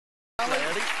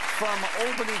From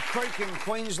Albany Creek in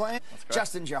Queensland.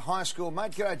 Justin's your high school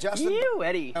mate. G'day, Justin. You,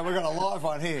 Eddie. And we've got a live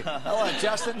one here. Hello,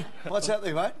 Justin. What's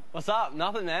happening, mate? What's up?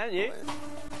 Nothing, man. You?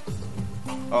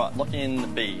 All right, lock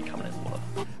in B, carbonated water.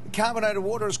 Carbonated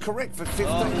water is correct for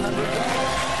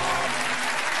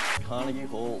 $1,500. Carnegie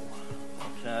Hall.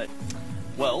 Okay.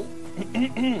 Well,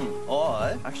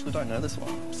 I actually don't know this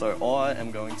one, so I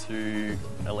am going to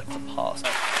elect to pass.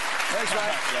 Thanks,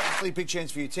 mate. Yeah. Big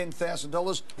chance for you,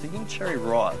 $10,000. Thinking cherry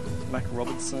ripe. Mac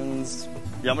Robinson's.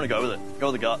 Yeah, I'm going to go with it.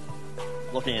 Go with the gut.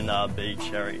 Locking in B,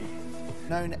 cherry.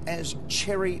 Known as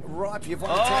cherry ripe. You've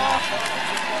won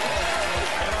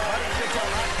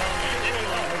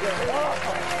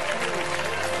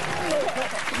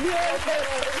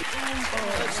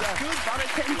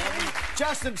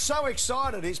Justin's so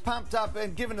excited, he's pumped up,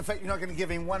 and given the fact you're not going to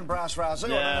give him one brass razoo,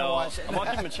 Yeah, I don't know why. I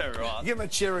might give him a cherry ripe. Give him a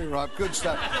cherry ripe. Good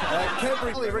stuff.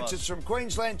 Cadbury Richards from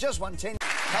Queensland just won 10.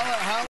 Hello.